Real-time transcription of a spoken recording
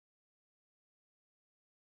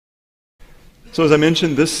So as I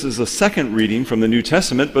mentioned, this is a second reading from the New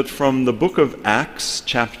Testament, but from the book of Acts,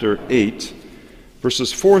 chapter 8,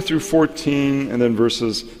 verses 4 through 14, and then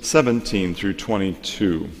verses 17 through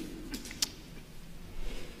 22.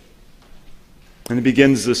 And it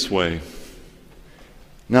begins this way.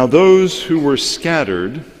 Now those who were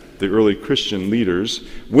scattered, the early Christian leaders,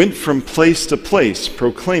 went from place to place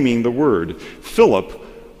proclaiming the word. Philip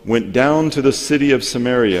went down to the city of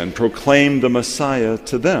Samaria and proclaimed the Messiah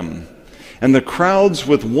to them. And the crowds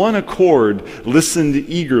with one accord listened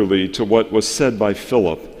eagerly to what was said by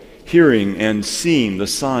Philip, hearing and seeing the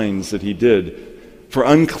signs that he did. For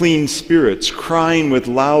unclean spirits, crying with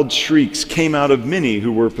loud shrieks, came out of many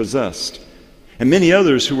who were possessed. And many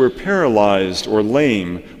others who were paralyzed or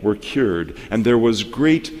lame were cured, and there was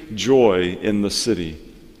great joy in the city.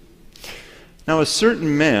 Now a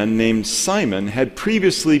certain man named Simon had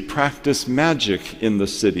previously practiced magic in the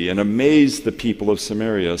city and amazed the people of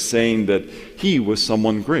Samaria, saying that he was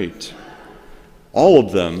someone great. All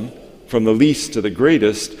of them, from the least to the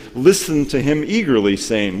greatest, listened to him eagerly,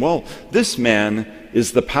 saying, "Well, this man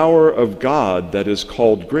is the power of God that is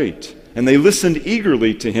called great." And they listened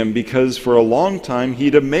eagerly to him because for a long time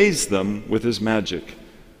he'd amazed them with his magic.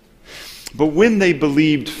 But when they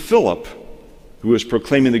believed Philip, who was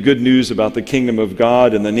proclaiming the good news about the kingdom of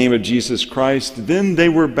God in the name of Jesus Christ, then they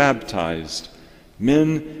were baptized,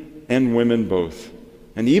 men and women both.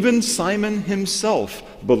 And even Simon himself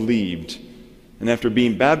believed. And after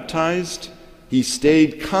being baptized, he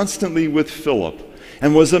stayed constantly with Philip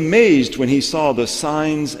and was amazed when he saw the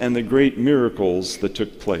signs and the great miracles that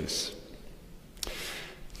took place.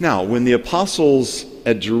 Now, when the apostles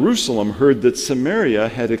at Jerusalem heard that Samaria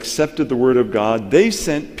had accepted the word of God, they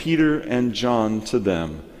sent Peter and John to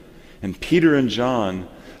them. And Peter and John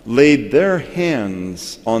laid their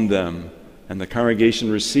hands on them, and the congregation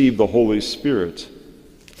received the Holy Spirit.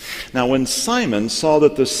 Now, when Simon saw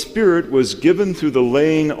that the Spirit was given through the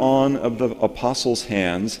laying on of the apostles'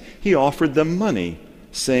 hands, he offered them money,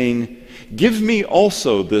 saying, "Give me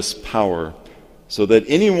also this power, so that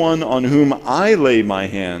anyone on whom I lay my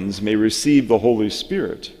hands may receive the Holy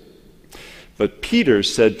Spirit." But Peter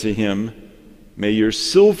said to him, "May your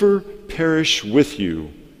silver perish with you,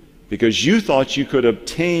 because you thought you could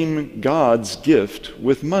obtain God's gift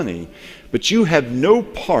with money. But you have no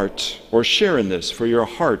part or share in this, for your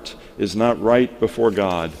heart is not right before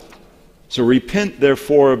God. So repent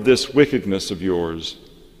therefore of this wickedness of yours,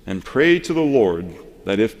 and pray to the Lord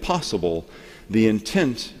that if possible, the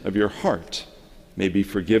intent of your heart may be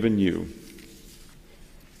forgiven you."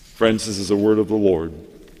 Friends, this is the word of the Lord.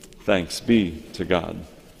 Thanks be to God.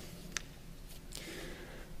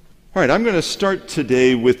 All right, I'm going to start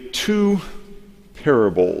today with two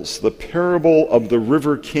parables, the parable of the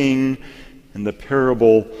River King and the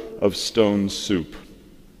parable of stone soup.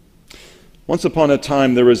 Once upon a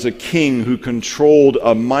time, there was a king who controlled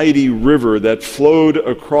a mighty river that flowed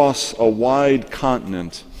across a wide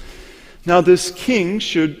continent. Now, this king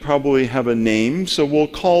should probably have a name, so we'll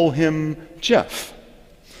call him Jeff.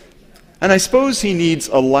 And I suppose he needs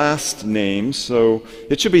a last name, so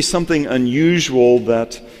it should be something unusual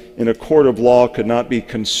that in a court of law could not be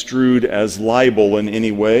construed as libel in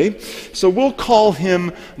any way. So we'll call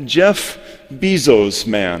him Jeff Bezos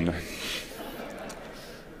Man.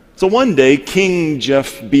 So one day, King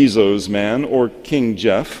Jeff Bezos Man, or King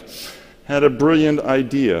Jeff, had a brilliant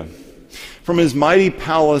idea. From his mighty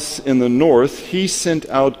palace in the north, he sent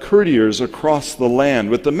out courtiers across the land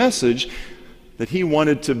with the message that he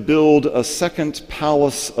wanted to build a second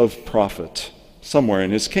palace of profit somewhere in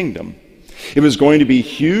his kingdom. It was going to be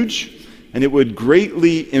huge, and it would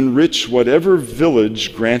greatly enrich whatever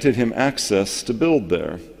village granted him access to build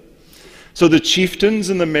there. So the chieftains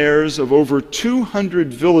and the mayors of over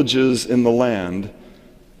 200 villages in the land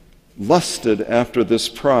lusted after this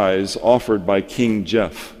prize offered by King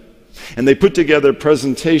Jeff. And they put together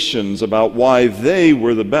presentations about why they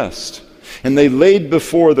were the best. And they laid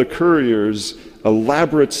before the couriers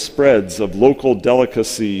elaborate spreads of local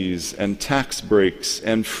delicacies and tax breaks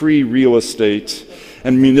and free real estate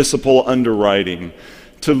and municipal underwriting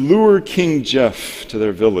to lure King Jeff to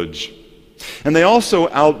their village. And they also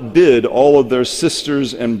outbid all of their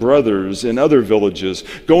sisters and brothers in other villages,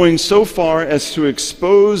 going so far as to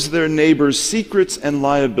expose their neighbors' secrets and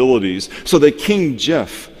liabilities so that King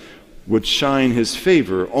Jeff would shine his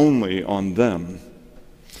favor only on them.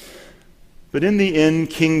 But in the end,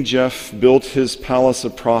 King Jeff built his palace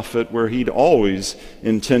of profit where he'd always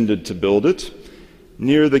intended to build it,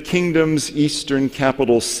 near the kingdom's eastern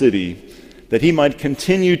capital city, that he might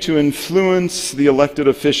continue to influence the elected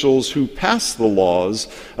officials who passed the laws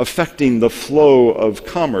affecting the flow of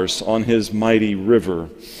commerce on his mighty river.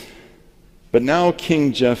 But now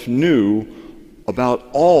King Jeff knew about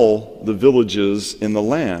all the villages in the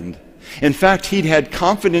land. In fact, he'd had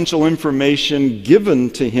confidential information given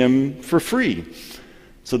to him for free,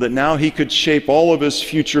 so that now he could shape all of his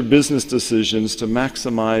future business decisions to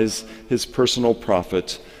maximize his personal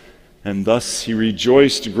profit. And thus he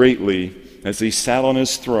rejoiced greatly as he sat on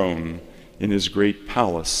his throne in his great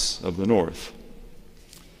palace of the north.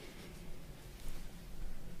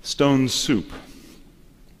 Stone soup.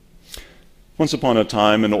 Once upon a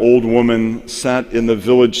time, an old woman sat in the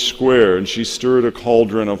village square, and she stirred a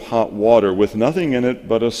cauldron of hot water with nothing in it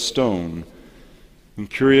but a stone. And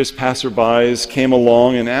curious passerbys came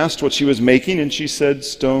along and asked what she was making, and she said,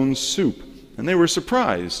 "Stone soup." And they were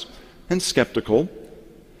surprised and skeptical.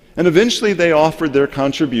 And eventually they offered their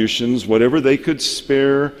contributions, whatever they could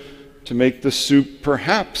spare, to make the soup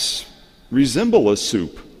perhaps resemble a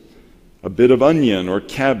soup. A bit of onion or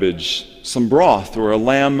cabbage, some broth or a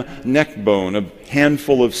lamb neck bone, a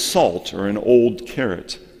handful of salt or an old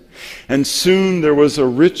carrot. And soon there was a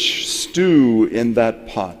rich stew in that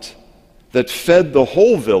pot that fed the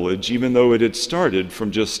whole village, even though it had started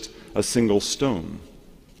from just a single stone.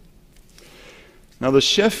 Now, the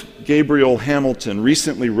chef Gabrielle Hamilton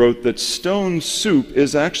recently wrote that stone soup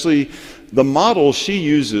is actually the model she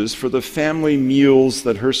uses for the family meals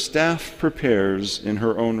that her staff prepares in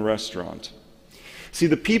her own restaurant. See,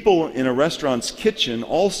 the people in a restaurant's kitchen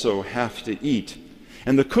also have to eat,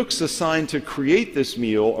 and the cooks assigned to create this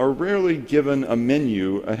meal are rarely given a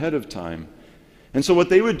menu ahead of time. And so what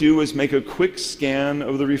they would do is make a quick scan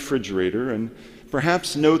of the refrigerator and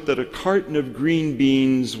perhaps note that a carton of green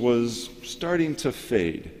beans was starting to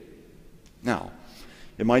fade. Now,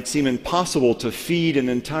 it might seem impossible to feed an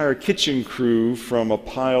entire kitchen crew from a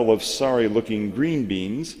pile of sorry-looking green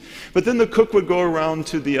beans, but then the cook would go around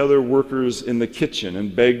to the other workers in the kitchen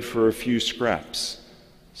and beg for a few scraps.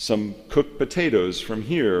 Some cooked potatoes from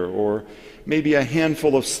here, or maybe a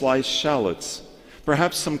handful of sliced shallots,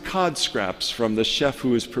 perhaps some cod scraps from the chef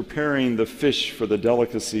who is preparing the fish for the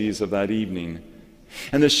delicacies of that evening.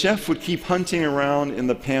 And the chef would keep hunting around in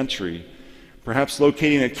the pantry, perhaps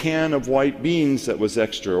locating a can of white beans that was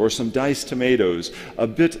extra, or some diced tomatoes, a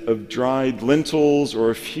bit of dried lentils, or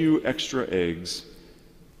a few extra eggs.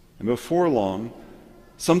 And before long,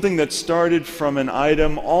 something that started from an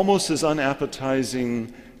item almost as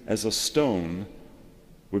unappetizing as a stone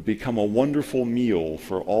would become a wonderful meal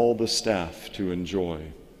for all the staff to enjoy.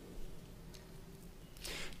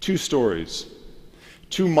 Two stories,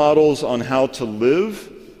 two models on how to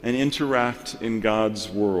live and interact in God's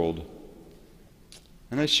world.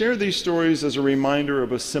 And I share these stories as a reminder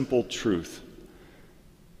of a simple truth.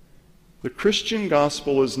 The Christian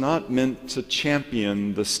gospel is not meant to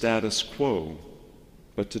champion the status quo,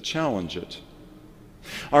 but to challenge it.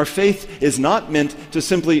 Our faith is not meant to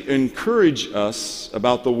simply encourage us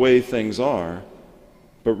about the way things are,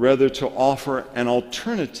 but rather to offer an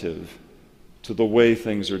alternative to the way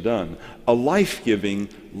things are done, a life-giving,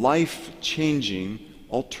 life-changing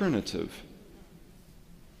alternative.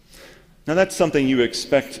 Now, that's something you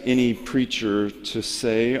expect any preacher to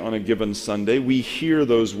say on a given Sunday. We hear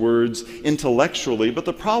those words intellectually, but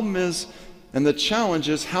the problem is, and the challenge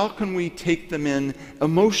is, how can we take them in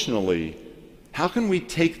emotionally? How can we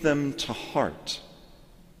take them to heart?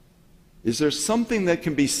 Is there something that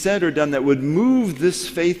can be said or done that would move this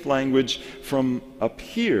faith language from up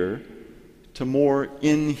here to more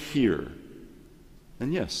in here?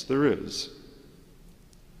 And yes, there is.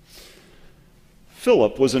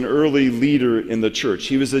 Philip was an early leader in the church.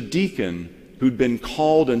 He was a deacon who'd been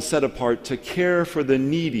called and set apart to care for the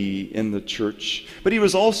needy in the church. But he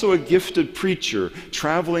was also a gifted preacher,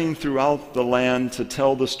 traveling throughout the land to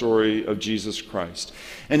tell the story of Jesus Christ.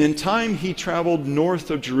 And in time, he traveled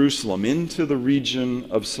north of Jerusalem into the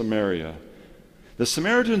region of Samaria. The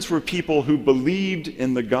Samaritans were people who believed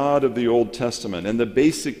in the God of the Old Testament and the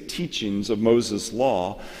basic teachings of Moses'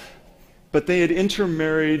 law, but they had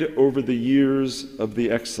intermarried over the years of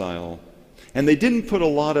the exile. And they didn't put a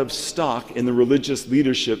lot of stock in the religious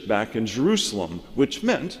leadership back in Jerusalem, which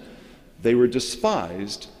meant they were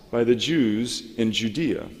despised by the Jews in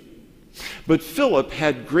Judea. But Philip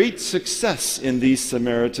had great success in these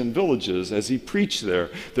Samaritan villages as he preached there.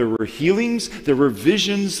 There were healings, there were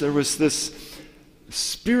visions, there was this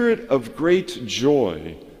spirit of great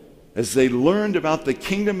joy as they learned about the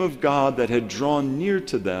kingdom of God that had drawn near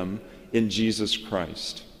to them in Jesus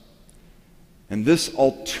Christ. And this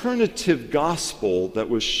alternative gospel that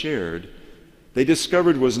was shared, they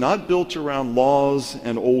discovered was not built around laws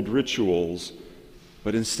and old rituals,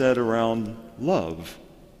 but instead around love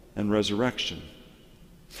and resurrection.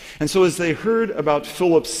 And so as they heard about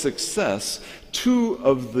Philip's success, two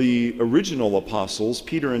of the original apostles,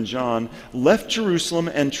 Peter and John, left Jerusalem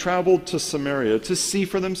and traveled to Samaria to see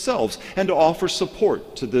for themselves and to offer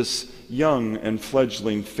support to this young and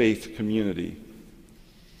fledgling faith community.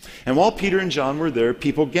 And while Peter and John were there,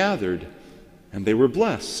 people gathered, and they were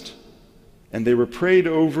blessed, and they were prayed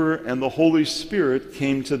over, and the Holy Spirit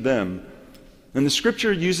came to them. And the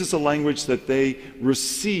Scripture uses a language that they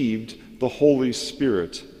received the Holy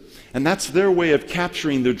Spirit. And that's their way of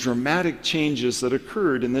capturing the dramatic changes that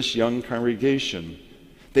occurred in this young congregation.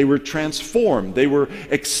 They were transformed, they were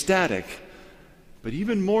ecstatic, but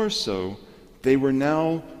even more so, they were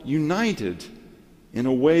now united in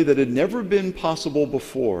a way that had never been possible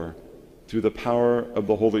before through the power of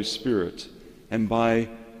the Holy Spirit and by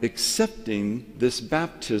accepting this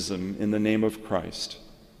baptism in the name of Christ.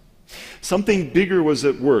 Something bigger was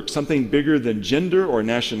at work, something bigger than gender or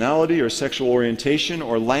nationality or sexual orientation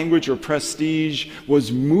or language or prestige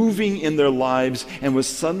was moving in their lives and was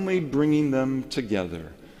suddenly bringing them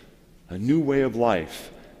together. A new way of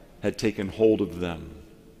life had taken hold of them.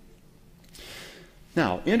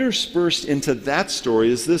 Now, interspersed into that story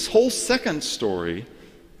is this whole second story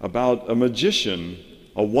about a magician,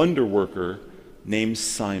 a wonder worker named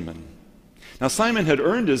Simon. Now, Simon had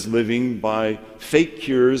earned his living by fake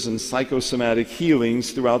cures and psychosomatic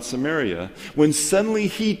healings throughout Samaria, when suddenly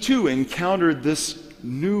he too encountered this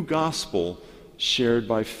new gospel shared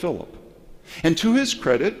by Philip. And to his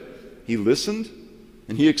credit, he listened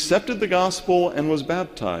and he accepted the gospel and was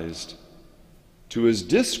baptized. To his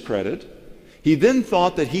discredit, he then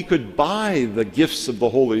thought that he could buy the gifts of the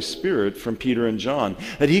Holy Spirit from Peter and John,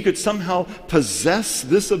 that he could somehow possess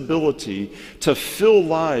this ability to fill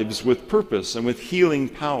lives with purpose and with healing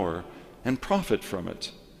power and profit from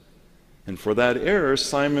it. And for that error,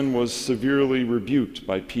 Simon was severely rebuked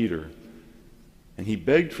by Peter, and he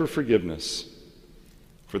begged for forgiveness,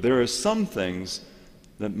 for there are some things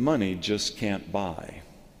that money just can't buy.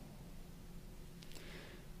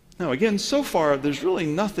 Now again, so far, there's really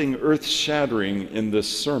nothing earth-shattering in this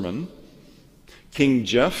sermon. King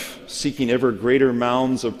Jeff seeking ever greater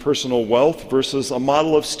mounds of personal wealth versus a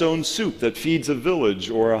model of stone soup that feeds a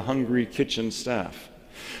village or a hungry kitchen staff.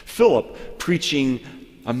 Philip preaching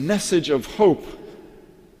a message of hope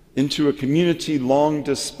into a community long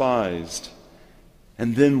despised.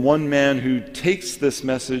 And then one man who takes this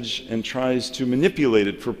message and tries to manipulate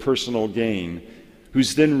it for personal gain,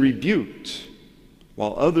 who's then rebuked,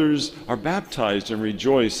 while others are baptized and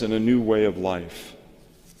rejoice in a new way of life.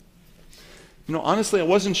 You know, honestly, I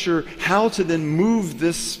wasn't sure how to then move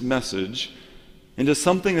this message into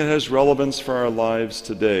something that has relevance for our lives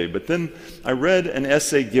today. But then I read an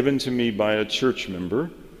essay given to me by a church member.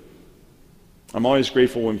 I'm always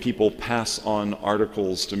grateful when people pass on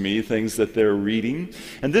articles to me, things that they're reading.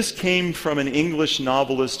 And this came from an English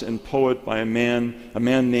novelist and poet by a man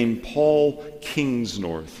named Paul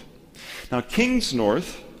Kingsnorth. Now,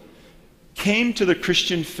 Kingsnorth came to the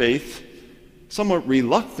Christian faith somewhat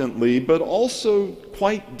reluctantly, but also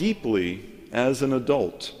quite deeply as an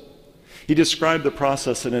adult. He described the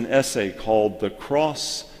process in an essay called "The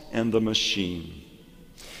Cross and the Machine."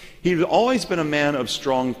 He'd always been a man of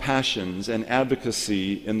strong passions and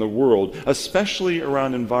advocacy in the world, especially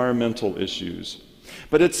around environmental issues.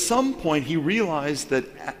 But at some point, he realized that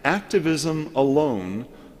activism alone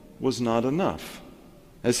was not enough.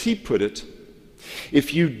 As he put it,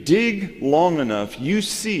 if you dig long enough, you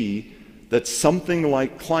see that something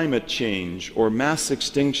like climate change or mass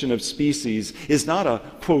extinction of species is not a,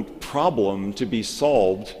 quote, problem to be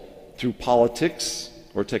solved through politics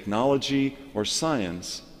or technology or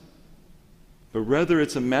science, but rather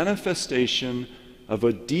it's a manifestation of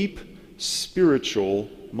a deep spiritual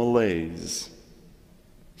malaise.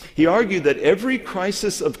 He argued that every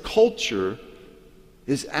crisis of culture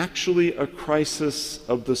is actually a crisis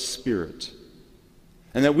of the spirit,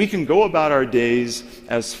 and that we can go about our days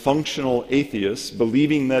as functional atheists,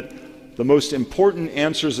 believing that the most important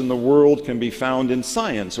answers in the world can be found in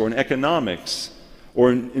science or in economics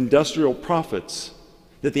or in industrial profits,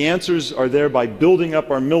 that the answers are there by building up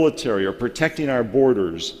our military or protecting our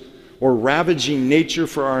borders or ravaging nature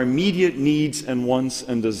for our immediate needs and wants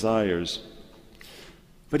and desires.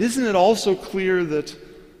 But isn't it also clear that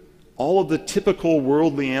all of the typical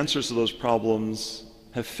worldly answers to those problems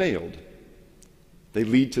have failed? They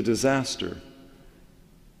lead to disaster.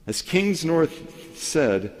 As Kingsnorth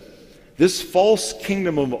said, this false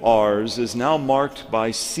kingdom of ours is now marked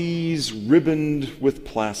by seas ribboned with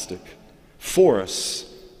plastic, forests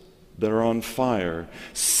that are on fire,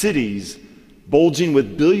 cities bulging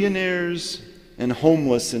with billionaires and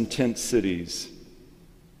homeless in tent cities.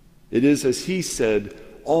 It is, as he said,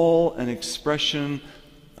 all an expression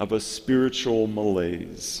of a spiritual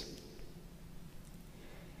malaise.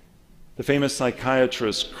 The famous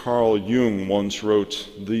psychiatrist Carl Jung once wrote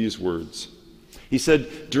these words. He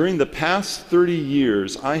said, "During the past 30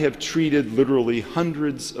 years, I have treated literally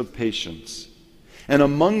hundreds of patients. And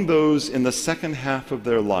among those in the second half of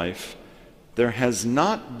their life, there has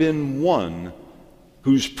not been one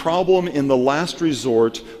whose problem in the last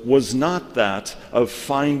resort was not that of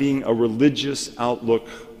finding a religious outlook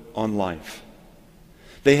on life.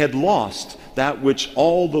 They had lost that which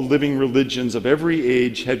all the living religions of every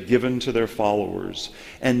age had given to their followers,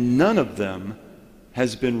 and none of them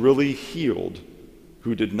has been really healed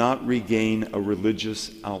who did not regain a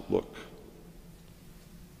religious outlook."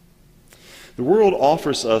 The world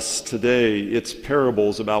offers us today its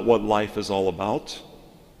parables about what life is all about.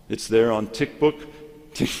 It's there on TikTok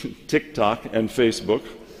and Facebook.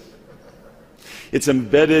 It's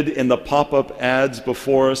embedded in the pop-up ads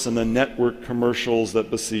before us and the network commercials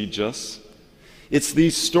that besiege us. It's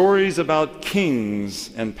these stories about kings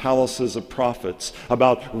and palaces of prophets,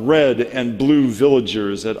 about red and blue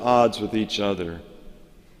villagers at odds with each other.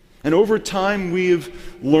 And over time, we've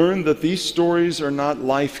learned that these stories are not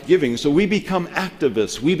life-giving. So we become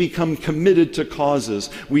activists. We become committed to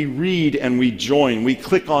causes. We read and we join. We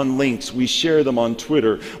click on links. We share them on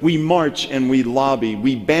Twitter. We march and we lobby.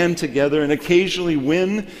 We band together and occasionally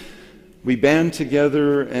win. We band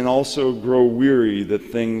together and also grow weary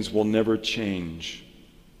that things will never change.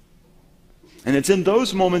 And it's in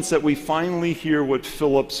those moments that we finally hear what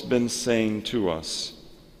Philip's been saying to us.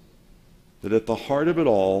 That at the heart of it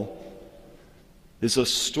all is a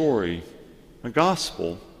story, a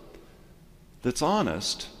gospel, that's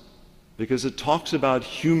honest because it talks about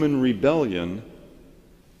human rebellion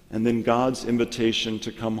and then God's invitation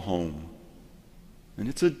to come home. And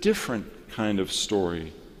it's a different kind of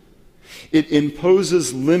story. It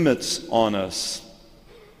imposes limits on us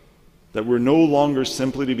that we're no longer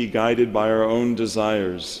simply to be guided by our own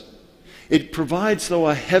desires. It provides, though,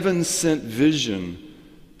 a heaven-sent vision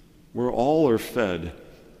where all are fed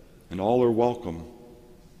and all are welcome.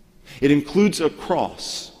 It includes a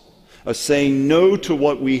cross, a saying no to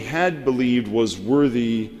what we had believed was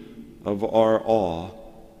worthy of our awe,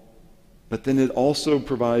 but then it also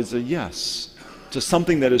provides a yes to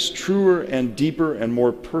something that is truer and deeper and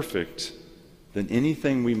more perfect than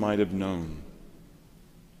anything we might have known.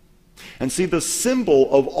 And see, the symbol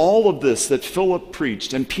of all of this that Philip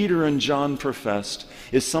preached and Peter and John professed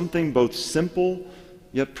is something both simple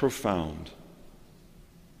yet profound.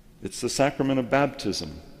 It's the sacrament of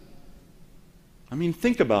baptism. I mean,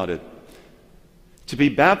 think about it. To be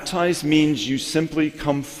baptized means you simply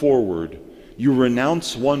come forward. You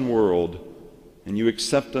renounce one world and you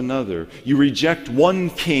accept another. You reject one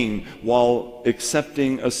king while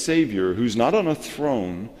accepting a Savior who's not on a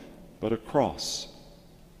throne, but a cross.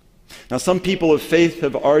 Now, some people of faith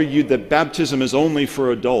have argued that baptism is only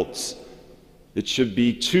for adults. It should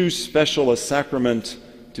be too special a sacrament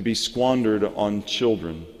to be squandered on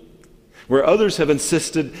children. Where others have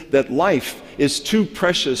insisted that life is too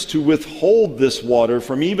precious to withhold this water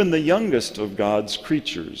from even the youngest of God's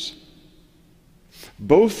creatures.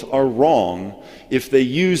 Both are wrong if they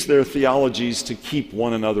use their theologies to keep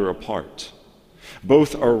one another apart.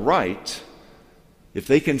 Both are right if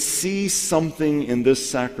they can see something in this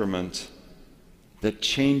sacrament that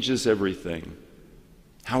changes everything.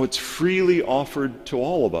 How it's freely offered to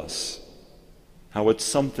all of us. How it's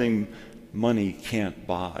something money can't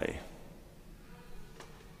buy.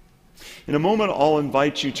 In a moment, I'll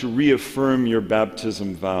invite you to reaffirm your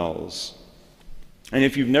baptism vows. And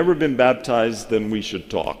if you've never been baptized, then we should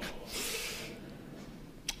talk.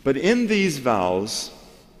 But in these vows,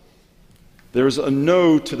 there's a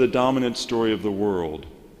no to the dominant story of the world,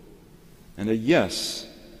 and a yes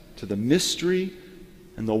to the mystery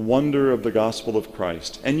and the wonder of the gospel of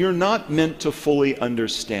Christ. And you're not meant to fully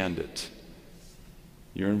understand it.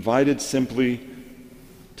 You're invited simply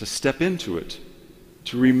to step into it,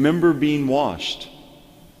 to remember being washed,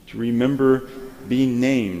 to remember being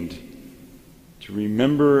named, to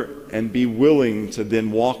remember and be willing to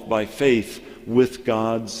then walk by faith with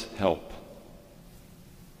God's help.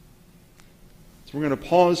 So we're going to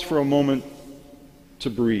pause for a moment to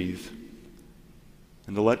breathe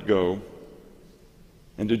and to let go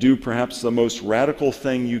and to do perhaps the most radical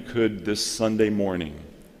thing you could this Sunday morning,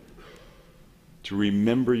 to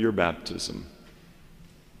remember your baptism.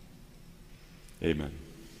 Amen.